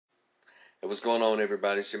Hey, what's going on,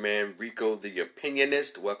 everybody? It's your man Rico the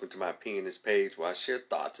Opinionist. Welcome to my Opinionist page where I share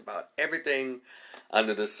thoughts about everything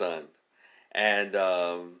under the sun. And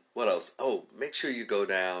what else? Oh, make sure you go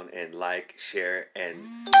down and like, share, and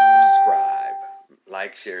subscribe.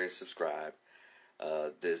 Like, share, and subscribe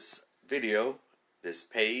this video, this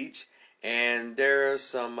page. And there are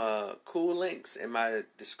some cool links in my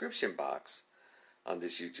description box on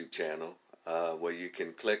this YouTube channel where you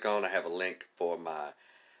can click on. I have a link for my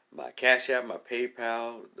Cash App, my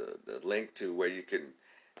PayPal, the link to where you can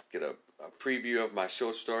get a preview of my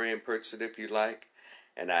short story and purchase it if you like.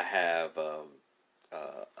 And I have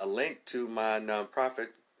a link to my nonprofit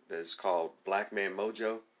that's called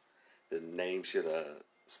BlackManMojo. The name should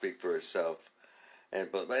speak for itself.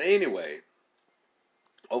 But anyway,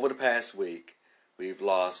 over the past week, we've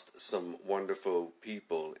lost some wonderful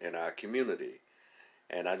people in our community.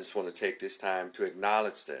 And I just want to take this time to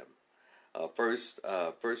acknowledge them. First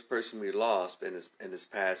person we lost in this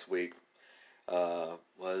past week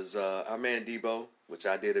was our man Debo, which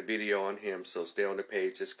I did a video on him. So stay on the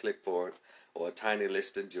page, just click for it. Or Tiny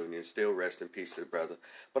Liston Jr. Still rest in peace to the brother.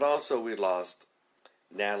 But also we lost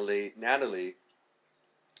Natalie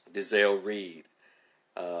Desselle-Reid,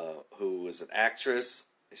 who was an actress.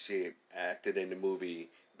 She acted in the movie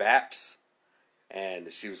Baps, and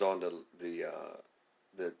she was on the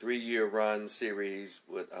 3-year run series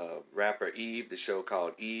with rapper Eve, the show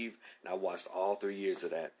called Eve, and I watched all 3 years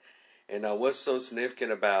of that. And what's so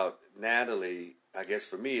significant about Natalie, I guess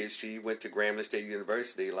for me, is she went to Grambling State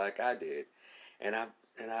University like I did, and I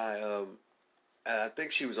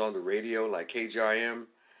think she was on the radio like KGRM.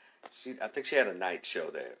 I think she had a night show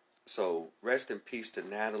there. So rest in peace to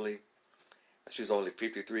Natalie. She was only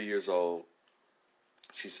 53 years old.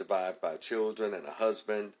 She's survived by children and a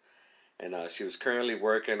husband. And she was currently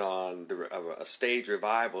working on a stage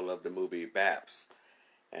revival of the movie Baps.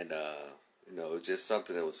 And, it was just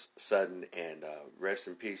something that was sudden. And rest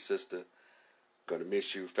in peace, sister. Gonna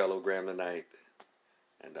miss you, fellow Gramblinite.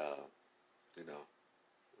 And,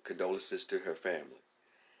 condolences to her family.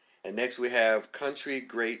 And next we have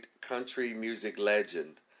great country music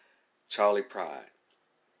legend, Charlie Pride.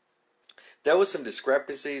 There was some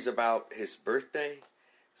discrepancies about his birthday.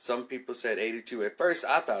 Some people said 82. At first,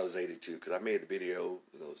 I thought it was 82 because I made a video,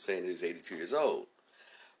 saying he was 82 years old.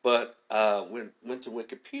 But when I went to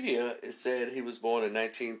Wikipedia, it said he was born in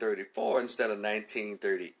 1934 instead of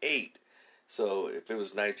 1938. So if it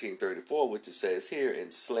was 1934, which it says here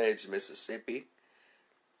in Sledge, Mississippi,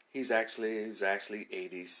 he was actually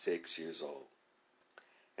 86 years old.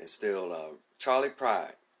 And still, Charlie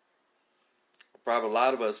Pride. Probably a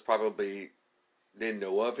lot of us probably didn't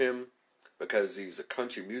know of him because he's a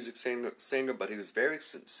country music singer, but he was very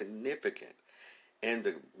significant in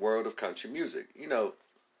the world of country music.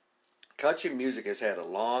 Country music has had a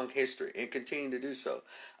long history and continue to do so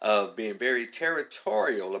of being very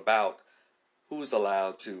territorial about who's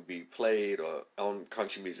allowed to be played or on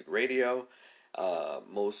country music radio.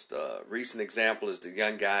 Most recent example is the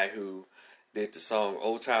young guy who did the song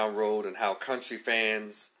Old Town Road, and how country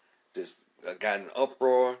fans just got an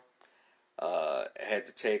uproar. Had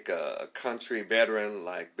to take a country veteran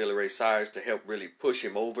like Billy Ray Cyrus to help really push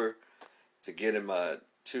him over to get him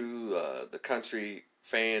to the country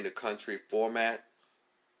fan, the country format.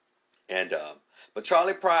 And but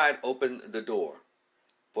Charlie Pride opened the door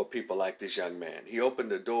for people like this young man. He opened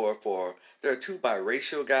the door for, there are 2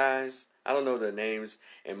 biracial guys, I don't know their names,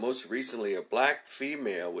 and most recently a black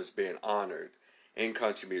female was being honored in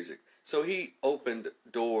country music. So he opened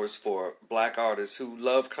doors for black artists who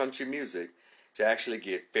love country music to actually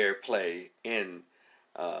get fair play in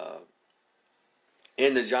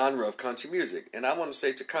the genre of country music. And I want to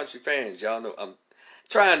say to country fans, y'all know, I'm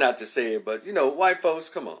trying not to say it, but white folks,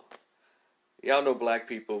 come on. Y'all know black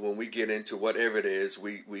people, when we get into whatever it is,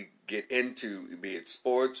 we get into, be it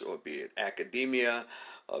sports or be it academia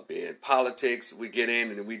or be it politics, we get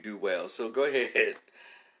in and we do well. So go ahead.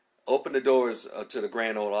 Open the doors to the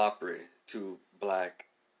Grand Ole Opry to black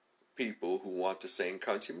people who want to sing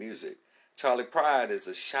country music. Charlie Pride is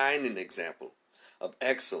a shining example of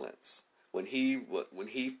excellence. When he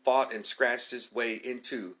fought and scratched his way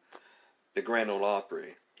into the Grand Ole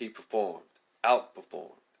Opry, he performed,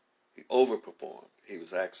 outperformed, he overperformed. He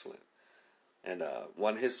was excellent. And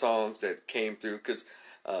one of his songs that came through, because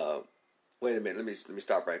wait a minute, let me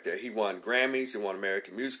stop right there. He won Grammys, he won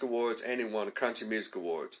American Music Awards, and he won Country Music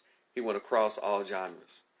Awards. He went across all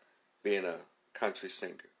genres, being a country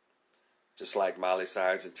singer. Just like Miley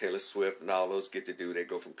Cyrus and Taylor Swift and all those get to do. They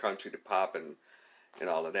go from country to pop and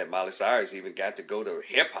all of that. Miley Cyrus even got to go to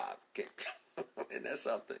hip-hop. And that's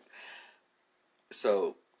something.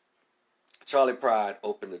 So Charlie Pride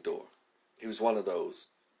opened the door. he was one of those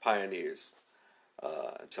pioneers.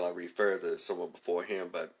 Until I read further, someone before him,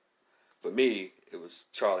 but for me, it was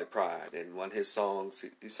Charlie Pride, and one of his songs,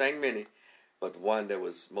 he sang many, but one that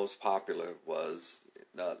was most popular was,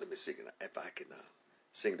 let me see if I can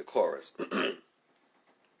sing the chorus.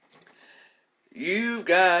 You've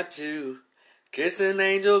got to kiss an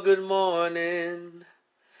angel good morning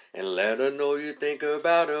and let her know you think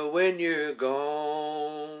about her when you're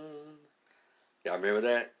gone. Y'all remember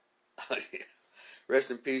that? Rest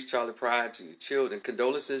in peace, Charlie Pride, to your children.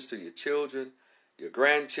 Condolences to your children, your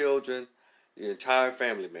grandchildren, your entire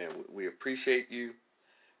family, man. We appreciate you,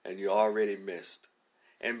 and you're already missed.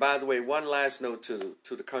 And by the way, one last note to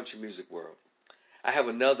the country music world. I have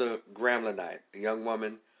another Gramblinite, a young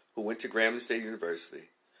woman who went to Grambling State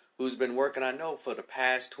University, who's been working, I know, for the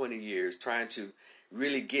past 20 years, trying to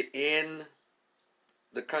really get in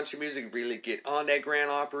the country music, really get on that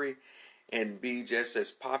Grand Opry, and be just as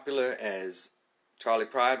popular as Charlie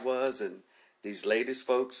Pride was, and these latest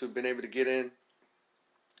folks who've been able to get in.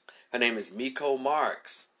 Her name is Miko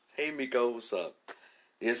Marks. Hey Miko, what's up?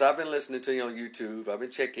 Yes, I've been listening to you on YouTube. I've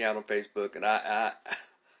been checking you out on Facebook, and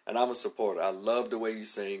and I'm a supporter. I love the way you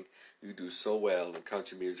sing. You do so well in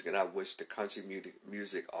country music, and I wish the country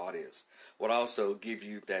music audience would also give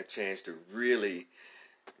you that chance to really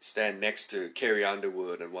stand next to Carrie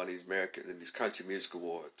Underwood and one of these country music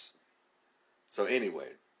awards. So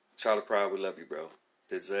anyway, Charlie Pride, we love you, bro.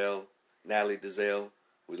 Natalie Desselle,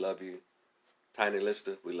 we love you. Tiny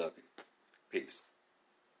Lister, we love you. Peace.